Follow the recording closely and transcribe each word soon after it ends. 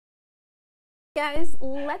Guys,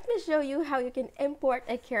 let me show you how you can import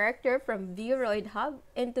a character from VRoidHub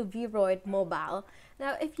into VRoid Mobile.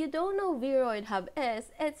 Now, if you don't know VRoidHub is,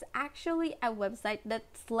 it's actually a website that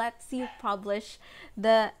lets you publish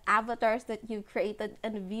the avatars that you created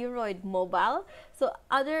in VRoid Mobile so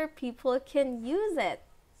other people can use it.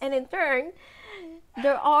 And in turn,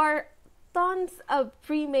 there are tons of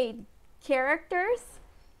pre-made characters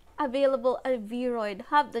available on VRoid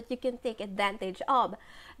Hub that you can take advantage of.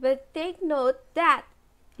 But take note that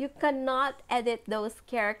you cannot edit those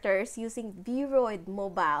characters using VRoid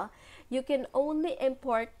Mobile. You can only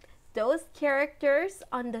import those characters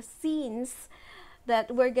on the scenes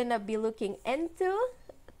that we're gonna be looking into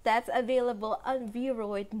that's available on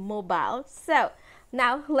VRoid Mobile. So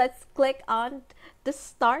now let's click on the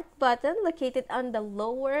start button located on the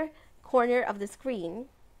lower corner of the screen.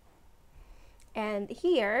 And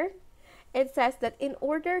here, it says that in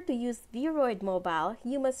order to use VRoid Mobile,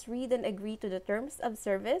 you must read and agree to the terms of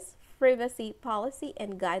service, privacy policy,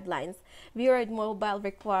 and guidelines. VRoid Mobile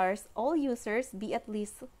requires all users be at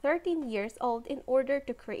least 13 years old in order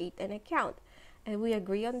to create an account. And we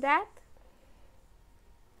agree on that.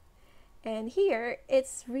 And here,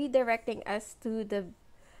 it's redirecting us to the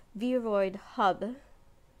VRoid Hub.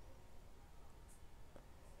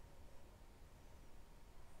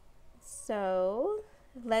 So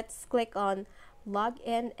let's click on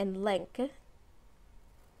login and link.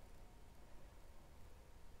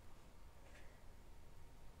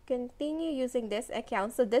 Continue using this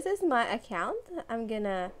account. So this is my account. I'm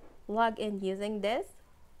gonna log in using this.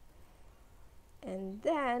 And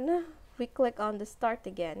then we click on the start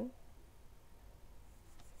again.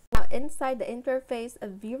 Now inside the interface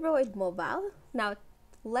of VRoid Mobile, now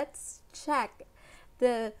let's check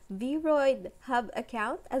the VRoid Hub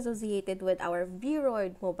account associated with our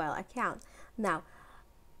VRoid Mobile account. Now,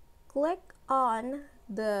 click on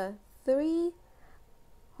the three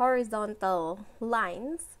horizontal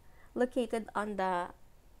lines located on the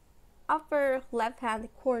upper left-hand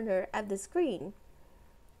corner of the screen.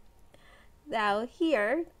 Now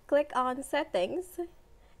here, click on Settings,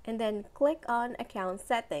 and then click on Account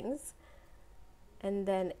Settings. And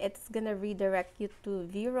then it's gonna redirect you to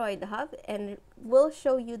VRoid Hub and will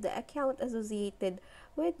show you the account associated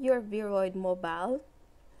with your VRoid Mobile.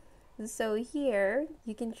 So here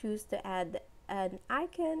you can choose to add an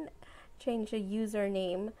icon, change a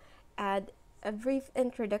username, add a brief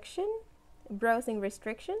introduction, browsing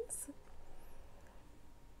restrictions.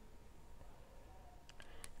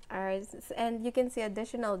 Alright, and you can see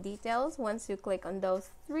additional details once you click on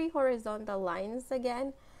those three horizontal lines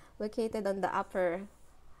again, located on the upper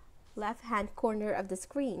left-hand corner of the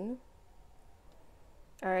screen.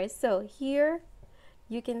 Alright, so here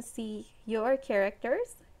you can see your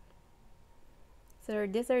characters. So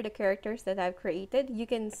these are the characters that I've created. You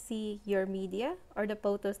can see your media or the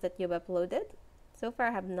photos that you've uploaded. So far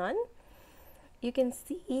I have none. You can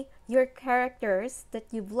see your characters that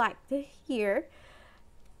you've liked here.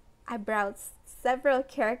 I browsed several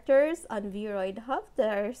characters on VRoid Hub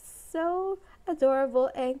that are so adorable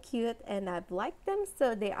and cute, and I've liked them,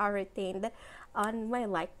 so they are retained on my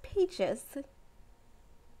like pages.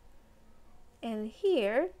 And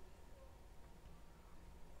here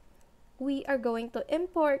we are going to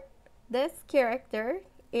import this character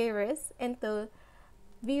Aries into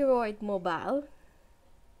VRoid Mobile.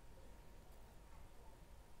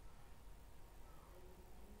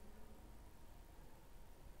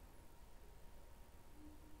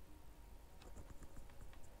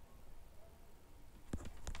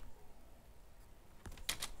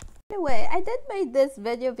 Anyway, I did make this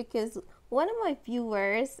video because one of my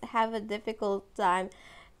viewers have a difficult time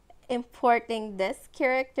importing this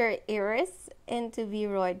character Aries into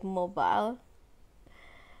VRoid Mobile.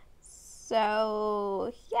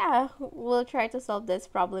 So yeah, we'll try to solve this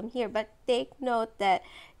problem here, but take note that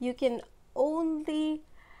you can only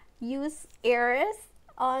use Aries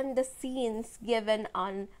on the scenes given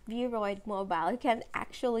on VRoid Mobile.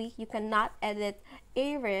 You cannot edit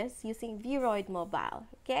Aries using VRoid Mobile,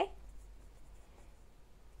 okay?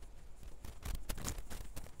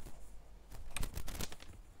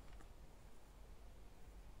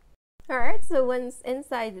 Alright, so once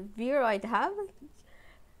inside VRoid Hub,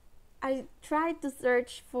 I tried to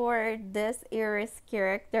search for this Aries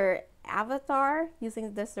character avatar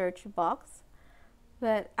using the search box,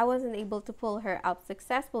 but I wasn't able to pull her up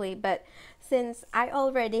successfully. But since I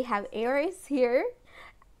already have Aries here,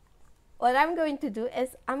 what I'm going to do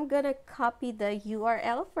is I'm gonna copy the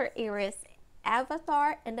URL for Aries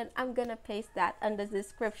avatar, and then I'm gonna paste that on the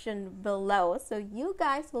description below so you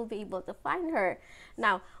guys will be able to find her.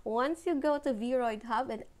 Now once you go to VRoid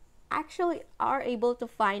Hub and actually are able to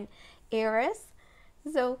find Aries.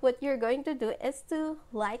 So what you're going to do is to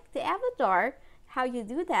like the avatar. How you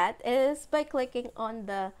do that is by clicking on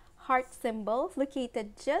the heart symbol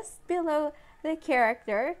located just below the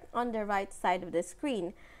character on the right side of the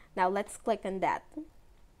screen. Now let's click on that.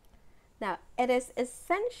 Now it is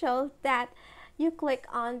essential that you click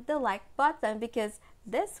on the like button, because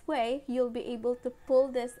this way you'll be able to pull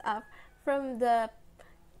this up from the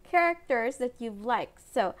characters that you've liked.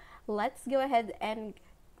 So let's go ahead and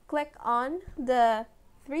click on the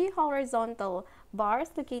three horizontal bars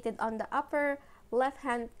located on the upper left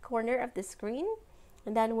hand corner of the screen,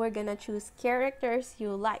 and then we're gonna choose characters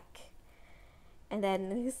you like. And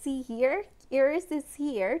then you see here, Aries is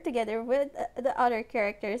here together with the other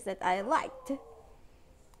characters that I liked.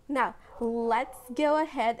 Now let's go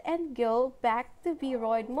ahead and go back to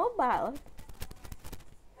Vroid Mobile.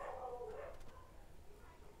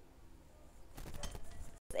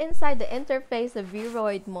 Inside the interface of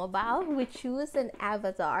Vroid Mobile, we choose an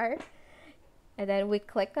avatar, and then we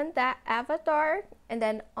click on that avatar, and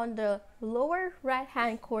then on the lower right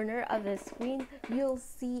hand corner of the screen you'll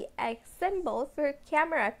see a symbol for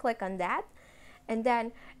camera. Click on that, and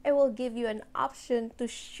then it will give you an option to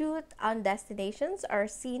shoot on destinations or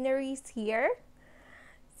sceneries here.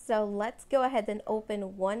 So let's go ahead and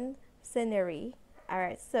open one scenery.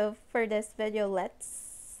 Alright, so for this video, let's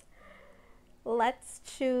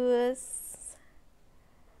choose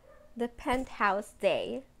the penthouse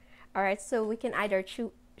day. Alright, so we can either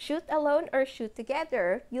shoot alone or shoot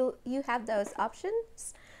together. You have those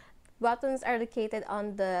options. Buttons are located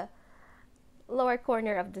on the lower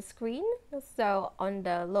corner of the screen. So on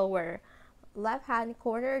the lower left hand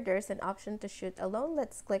corner there's an option to shoot alone.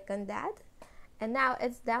 Let's click on that, and now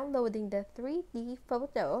it's downloading the 3D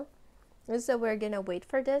photo. So we're gonna wait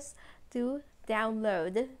for this to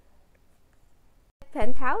download.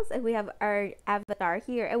 Penthouse, and we have our avatar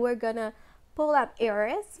here, and we're gonna pull up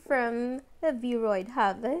Aries from the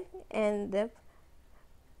VRoidHub and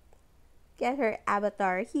get her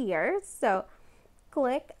avatar here. So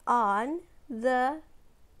click on the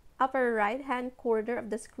upper right hand corner of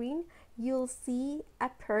the screen. You'll see a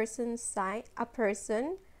person sign,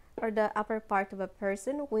 or the upper part of a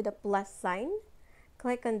person with a plus sign.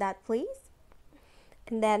 Click on that, please.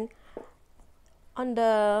 And then on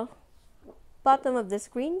the bottom of the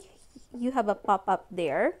screen you have a pop-up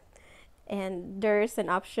there, and there's an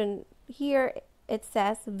option here. It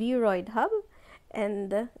says VRoidHub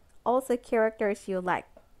and also characters you like.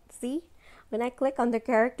 See, when I click on the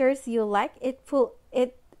characters you like, it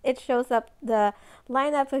shows up the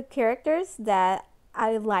lineup of characters that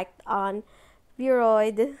I liked on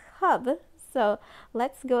VRoidHub. So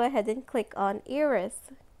let's go ahead and click on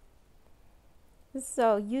Aries.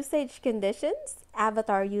 So usage conditions: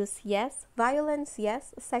 avatar use yes, violence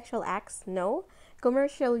yes, sexual acts no,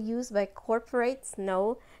 commercial use by corporates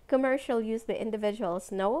no, commercial use by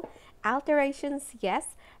individuals no, alterations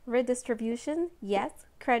yes, redistribution yes,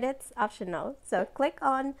 credits optional. So click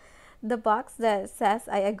on the box that says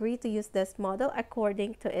I agree to use this model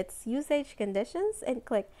according to its usage conditions and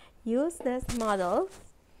click use this model.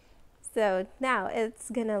 So now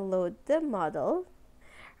it's gonna load the model.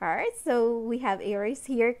 Alright, so we have Aries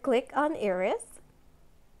here. Click on Aries.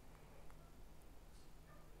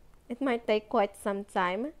 It might take quite some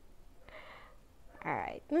time.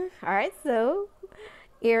 Alright, so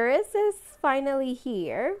Aries is finally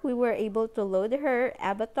here. We were able to load her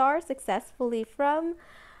avatar successfully from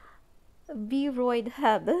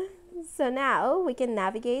VRoidHub. So now we can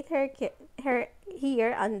navigate her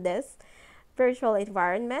here on this virtual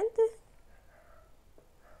environment.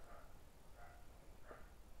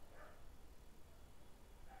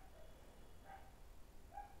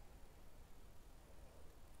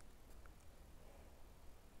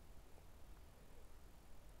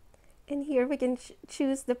 And here we can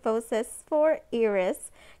choose the poses for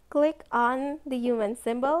Aries. Click on the human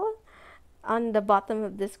symbol on the bottom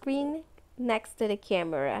of the screen next to the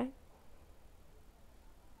camera.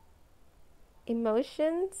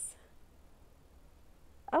 Emotions.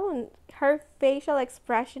 Oh, her facial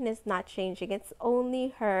expression is not changing. It's only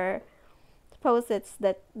her poses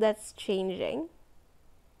that's changing.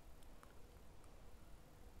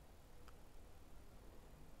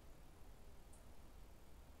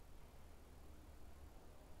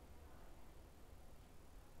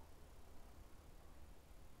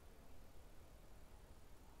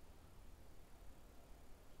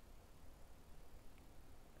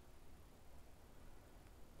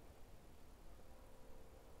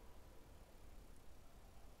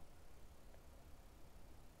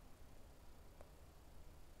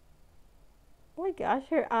 Oh my gosh,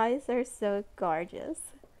 her eyes are so gorgeous.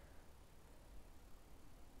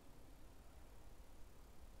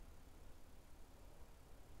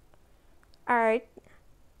 Alright,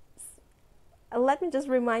 let me just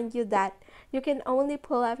remind you that you can only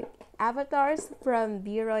pull up avatars from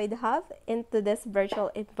VRoidHub into this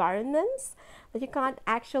virtual environments, but you can't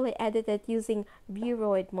actually edit it using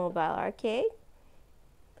Vroid Mobile, okay?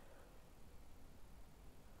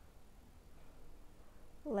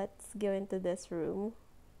 Let's go into this room.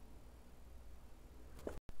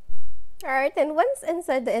 Alright, and once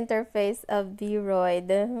inside the interface of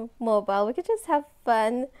Vroid Mobile, we could just have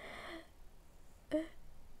fun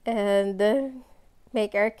and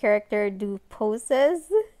make our character do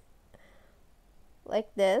poses like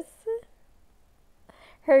this.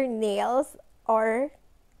 Her nails are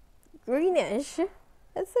greenish.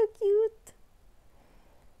 That's so cute.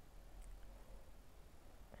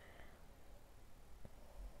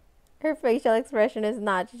 Her facial expression is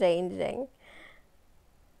not changing.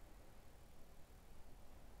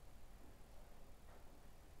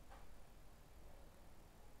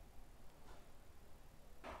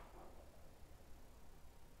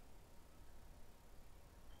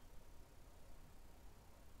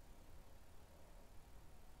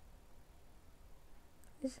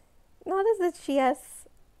 Notice that she has,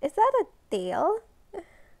 is that a tail?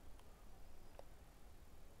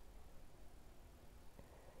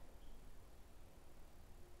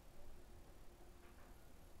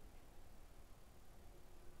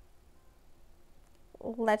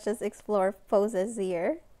 Let's just explore poses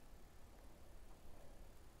here.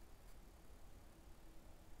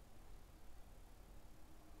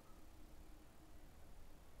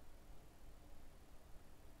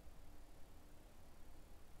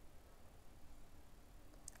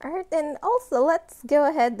 Alright, and also let's go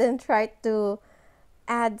ahead and try to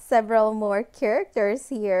add several more characters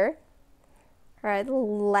here. Alright,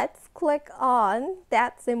 let's click on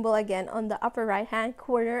that symbol again on the upper right hand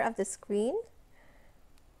corner of the screen.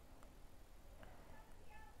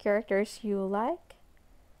 Characters you like.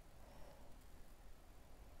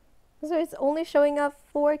 So it's only showing up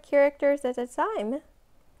 4 characters at a time.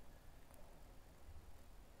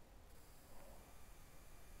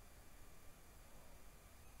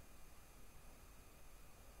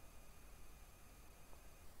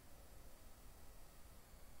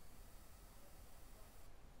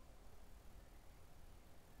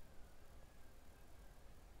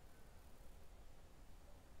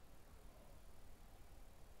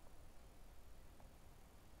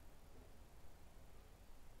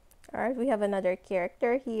 Alright, we have another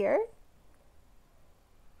character here.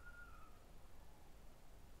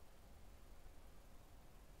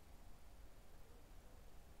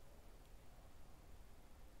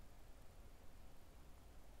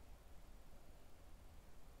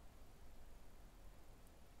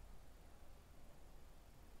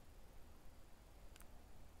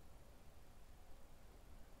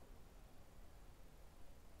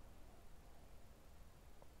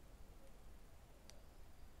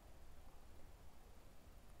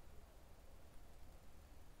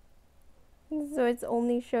 So it's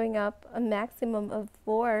only showing up a maximum of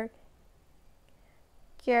 4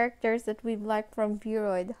 characters that we've liked from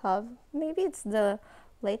VRoidHub. Maybe it's the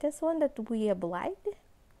latest one that we have liked?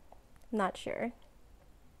 Not sure.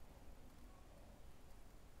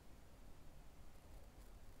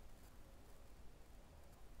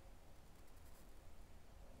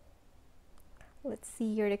 Let's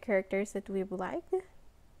see here the characters that we've liked.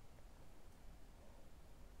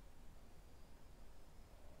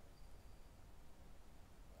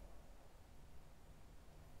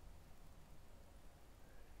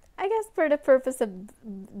 I guess for the purpose of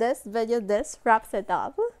this video, this wraps it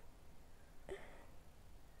up.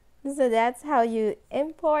 So that's how you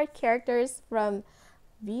import characters from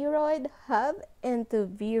VRoidHub into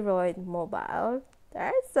VRoid Mobile.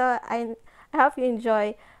 Alright, so I hope you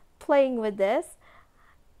enjoy playing with this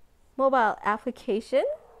mobile application.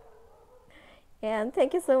 And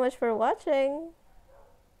thank you so much for watching.